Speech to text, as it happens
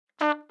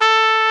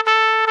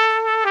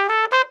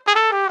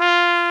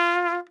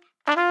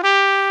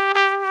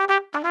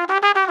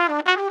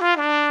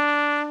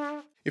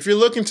If you're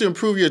looking to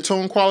improve your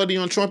tone quality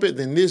on trumpet,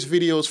 then this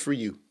video is for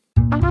you.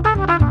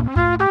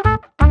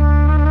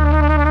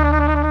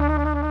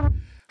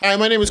 Hi,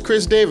 my name is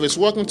Chris Davis.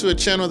 Welcome to a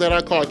channel that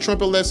I call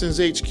Trumpet Lessons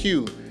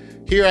HQ.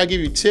 Here I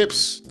give you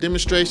tips,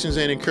 demonstrations,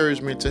 and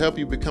encouragement to help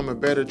you become a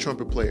better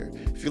trumpet player.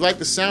 If you like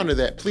the sound of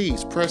that,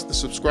 please press the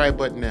subscribe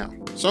button now.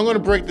 So I'm going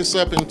to break this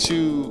up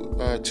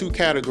into two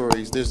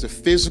categories. There's the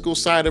physical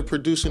side of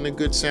producing a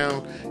good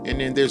sound, and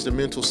then there's the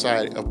mental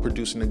side of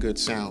producing a good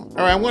sound.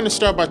 All right, I'm going to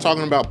start by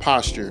talking about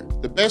posture.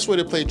 The best way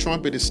to play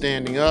trumpet is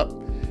standing up,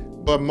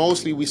 but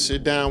mostly we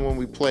sit down when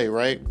we play,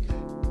 right?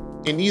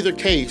 In either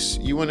case,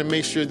 you want to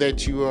make sure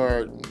that you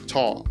are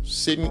tall,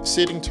 sitting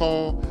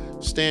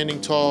tall, standing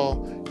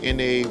tall, in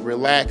a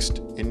relaxed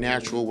and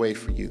natural way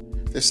for you.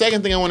 The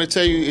second thing I want to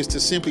tell you is to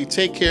simply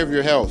take care of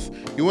your health.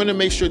 You want to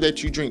make sure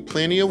that you drink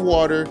plenty of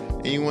water,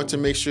 and you want to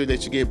make sure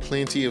that you get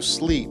plenty of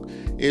sleep.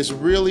 It's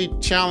really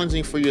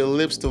challenging for your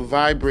lips to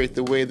vibrate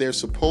the way they're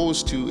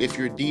supposed to if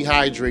you're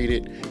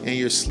dehydrated and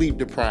you're sleep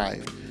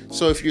deprived.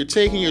 So if you're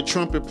taking your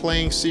trumpet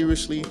playing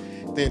seriously,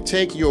 then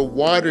take your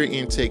water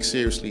intake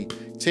seriously.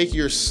 Take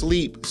your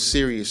sleep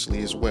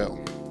seriously as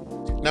well.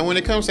 Now, when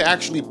it comes to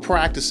actually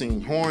practicing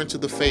horn to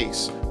the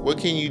face, what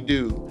can you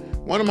do?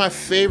 One of my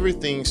favorite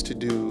things to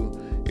do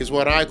is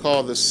what I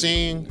call the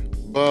sing,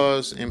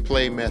 buzz, and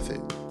play method.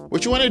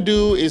 What you want to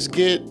do is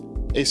get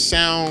a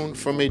sound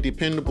from a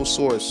dependable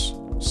source.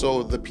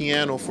 So the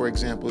piano, for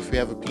example, if you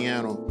have a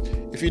piano.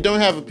 If you don't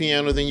have a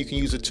piano, then you can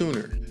use a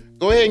tuner.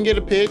 Go ahead and get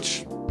a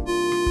pitch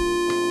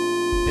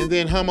and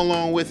then hum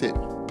along with it.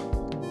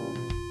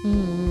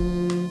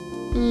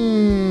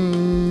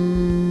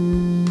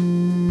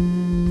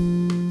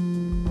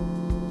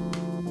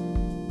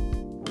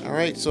 All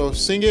right, so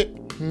sing it,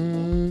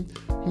 and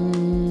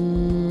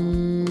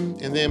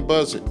then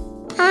buzz it.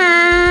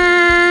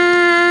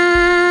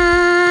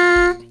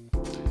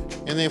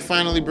 And then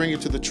finally bring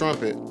it to the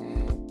trumpet.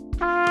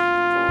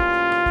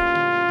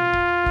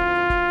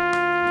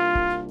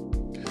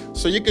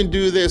 So you can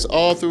do this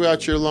all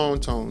throughout your long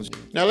tones.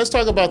 Now let's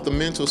talk about the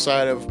mental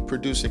side of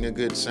producing a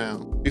good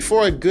sound.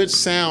 Before a good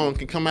sound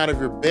can come out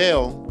of your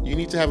bell, you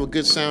need to have a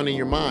good sound in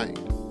your mind.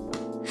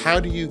 How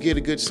do you get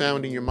a good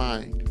sound in your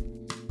mind?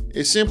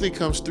 It simply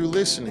comes through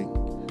listening.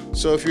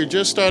 So if you're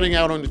just starting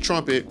out on the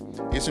trumpet,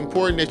 it's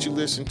important that you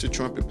listen to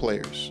trumpet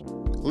players.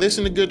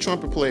 Listen to good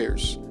trumpet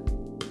players.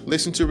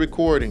 Listen to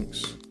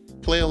recordings.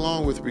 Play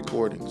along with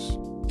recordings.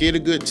 Get a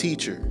good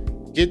teacher.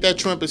 Get that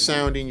trumpet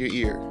sound in your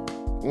ear.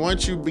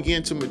 Once you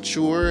begin to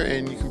mature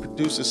and you can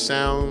produce a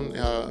sound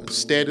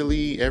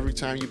steadily every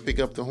time you pick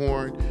up the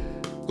horn,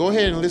 go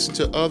ahead and listen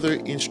to other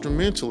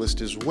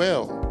instrumentalists as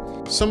well.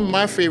 Some of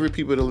my favorite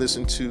people to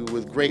listen to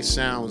with great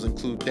sounds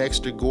include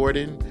Dexter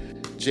Gordon,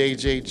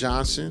 J.J.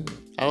 Johnson.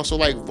 I also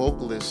like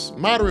vocalists,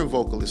 modern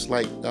vocalists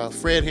like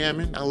Fred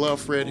Hammond. I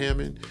love Fred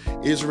Hammond.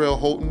 Israel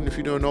Houghton. If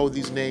you don't know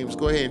these names,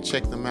 go ahead and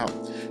check them out.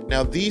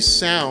 Now, these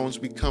sounds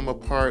become a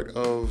part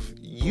of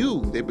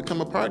you. They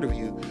become a part of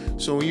you.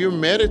 So when you're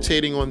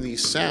meditating on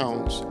these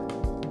sounds,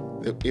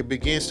 it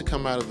begins to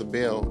come out of the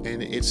bell,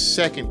 and it's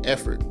second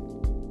effort.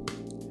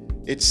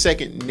 It's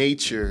second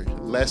nature,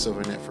 less of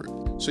an effort.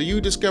 So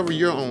you discover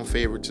your own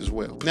favorites as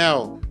well.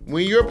 Now,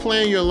 when you're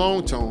playing your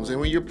long tones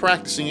and when you're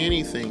practicing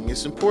anything,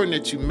 it's important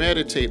that you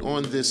meditate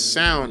on this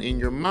sound in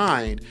your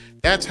mind.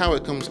 That's how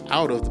it comes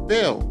out of the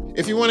bell.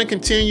 If you want to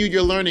continue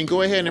your learning,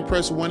 go ahead and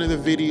press one of the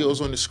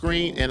videos on the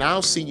screen, and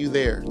I'll see you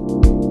there.